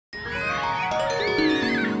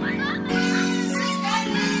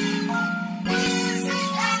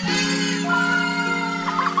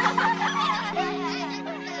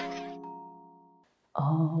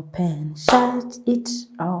Open, shut it,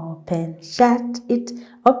 open, shut it,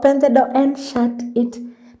 open the door and shut it.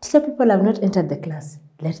 Teacher, people have not entered the class.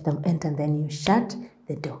 Let them enter, then you shut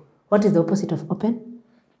the door. What is the opposite of open?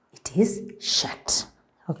 It is shut.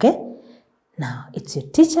 Okay? Now, it's your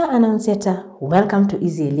teacher Anauncieta. Welcome to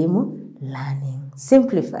Easy Elimu Learning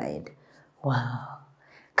Simplified. Wow.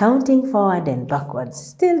 Counting forward and backwards.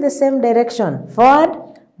 Still the same direction.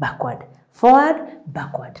 Forward, backward. Forward,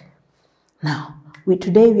 backward. Now,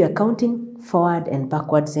 today we are counting forward and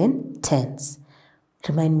backwards in 10's.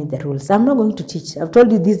 Remind me the rules. I'm not going to teach. I've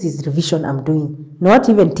told you this is revision I'm doing. Not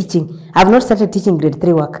even teaching. I've not started teaching grade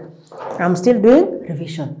 3 work. I'm still doing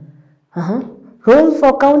revision. Rule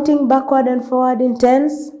for counting backward and forward in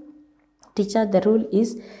 10's. Teacher, the rule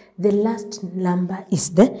is the last number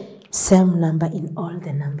is the same number in all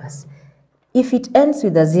the numbers. If it ends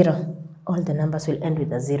with a 0, all the numbers will end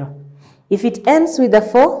with a 0. If it ends with a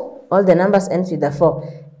 4, all the numbers end with a 4.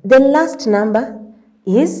 The last number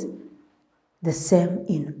is the same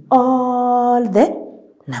in all the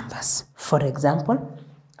numbers. For example,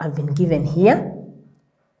 I've been given here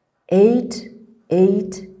 8,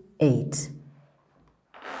 8, 8.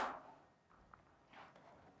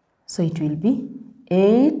 So it will be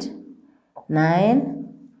 8, 9,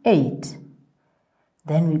 8.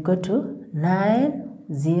 Then we go to 9,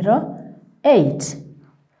 0, 8.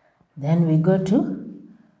 Then we go to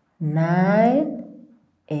 9,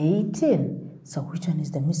 18. So which one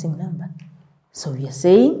is the missing number? So we are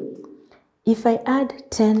saying, if I add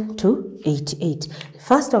 10 to 88,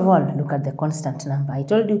 first of all, look at the constant number. I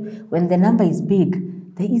told you, when the number is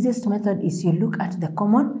big, the easiest method is you look at the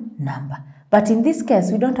common number. But in this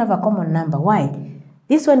case, we don't have a common number. Why?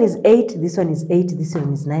 This one is 8, this one is 8, this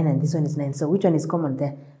one is 9, and this one is 9. So which one is common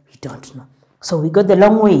there? We don't know. So we go the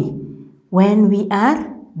long way. When we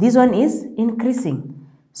are, this one is increasing.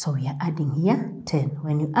 So we are adding here 10.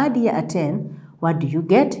 When you add here a 10, what do you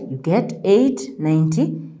get? You get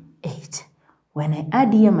 898. When I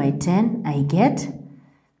add here my 10, I get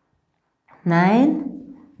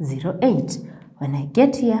 908. When I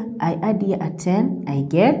get here, I add here a 10, I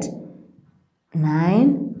get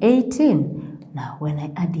 918. Now, when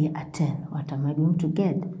I add here a 10, what am I going to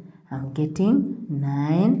get? I'm getting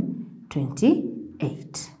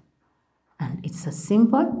 928. And it's as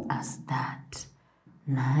simple as that.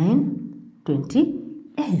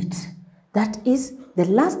 928. That is, the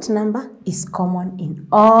last number is common in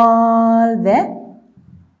all the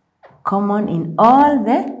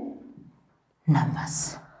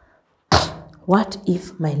numbers. What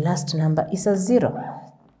if my last number is a 0?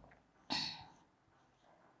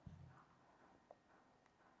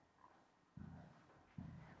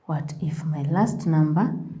 What if my last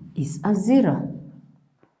number is a 0?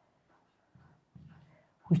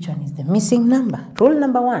 Which one is the missing number? Rule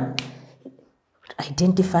number 1.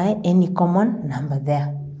 Identify any common number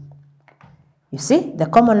there. You see, the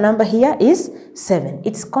common number here is 7.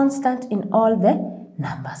 It's constant in all the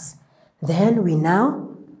numbers. Then we now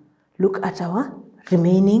look at our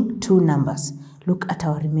remaining 2 numbers. Look at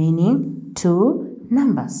our remaining 2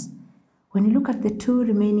 numbers. When you look at the 2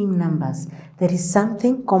 remaining numbers, there is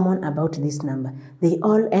something common about this number. They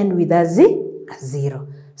all end with a 0.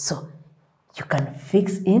 So you can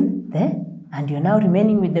fix in there, and you're now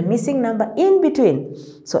remaining with the missing number in between.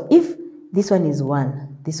 So if this one is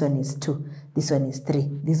 1, this one is 2, this one is 3,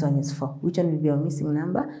 this one is 4, which one will be our missing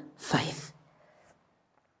number? 5.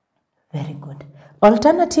 Very good.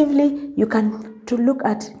 Alternatively, you can look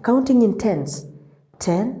at counting in 10's.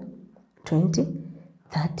 10, 20,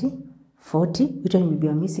 30, 40, which one will be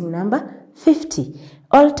our missing number? 50.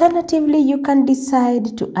 Alternatively, you can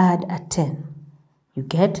decide to add a 10. You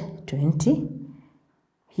get 20.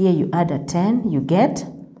 Here you add a 10, you get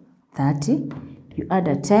 30. You add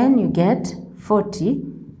a 10, you get 40.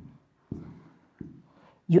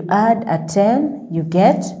 You add a 10, you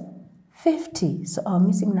get 50. So our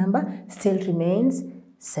missing number still remains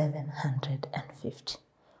 750.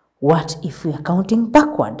 What if we are counting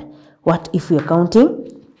backward? What if we are counting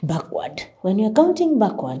backward? When you are counting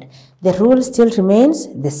backward, the rule still remains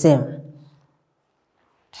the same.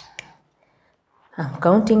 I'm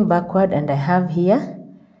counting backward and I have here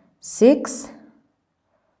 6,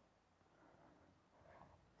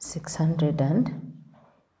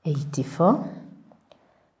 684,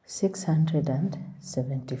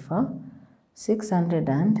 674,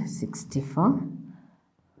 664,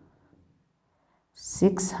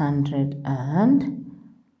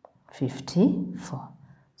 654.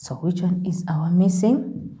 So which one is our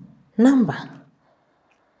missing number?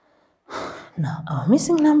 Now our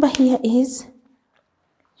missing number here is,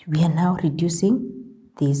 we are now reducing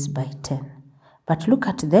this by 10. But look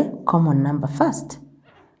at the common number first.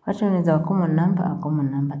 What one is our common number? Our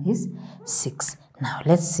common number is 6. Now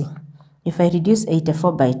let's see. If I reduce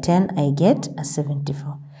 84 by 10, I get a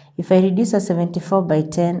 74. If I reduce a 74 by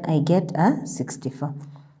 10, I get a 64.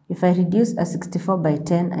 If I reduce a 64 by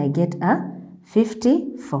 10, I get a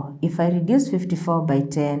 54. If I reduce 54 by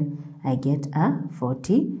 10, I get a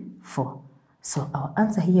 44. So our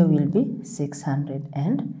answer here will be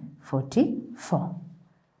 644.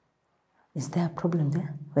 Is there a problem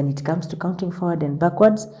there when it comes to counting forward and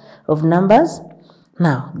backwards of numbers?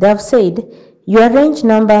 Now, they have said you arrange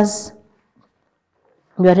the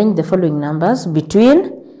following numbers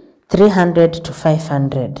between 300 to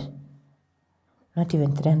 500. Not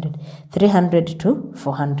even 300. 300 to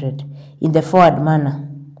 400 in the forward manner.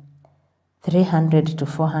 300 to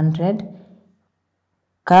 400.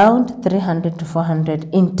 Count 300 to 400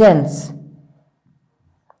 in tens.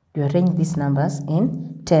 You arrange these numbers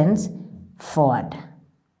in tens forward.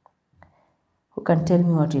 Who can tell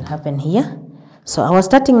me what will happen here? So our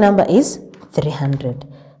starting number is 300.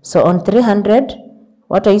 So on 300,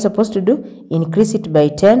 what are you supposed to do? Increase it by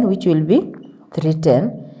 10, which will be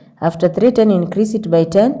 310. After 310, increase it by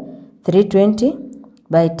 10, 320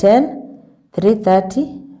 by 10,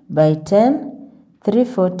 330 by 10,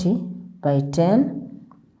 340 by 10,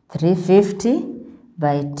 350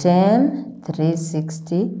 by 10,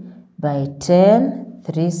 360 by 10,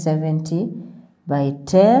 370 by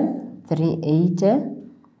 10, 380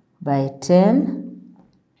 by 10,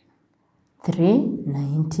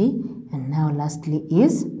 390, and now lastly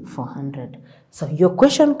is 400. So your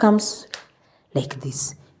question comes like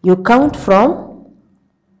this. You count from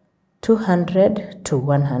 200 to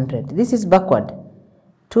 100. This is backward.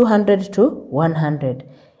 200 to 100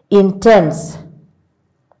 in tens.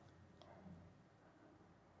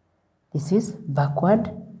 This is backward.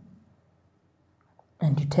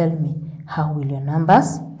 And you tell me how will your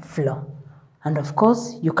numbers flow. And of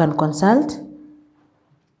course, you can consult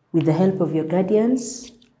with the help of your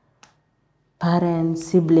guardians, parents,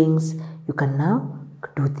 siblings. You can now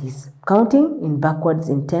do this. Counting in backwards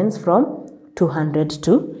in tens from 200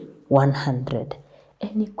 to 100.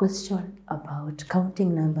 Any question about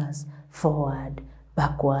counting numbers forward,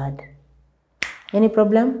 backward? Any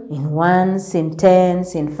problem? In ones, in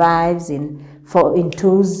tens, in fives, in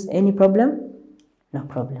twos, any problem? No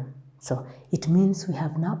problem. So it means we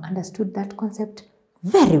have now understood that concept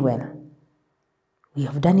very well. We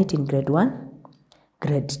have done it in grade 1,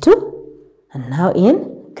 grade 2, and now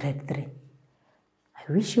in grade 3. I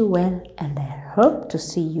wish you well and I hope to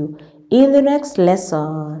see you in the next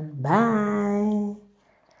lesson. Bye.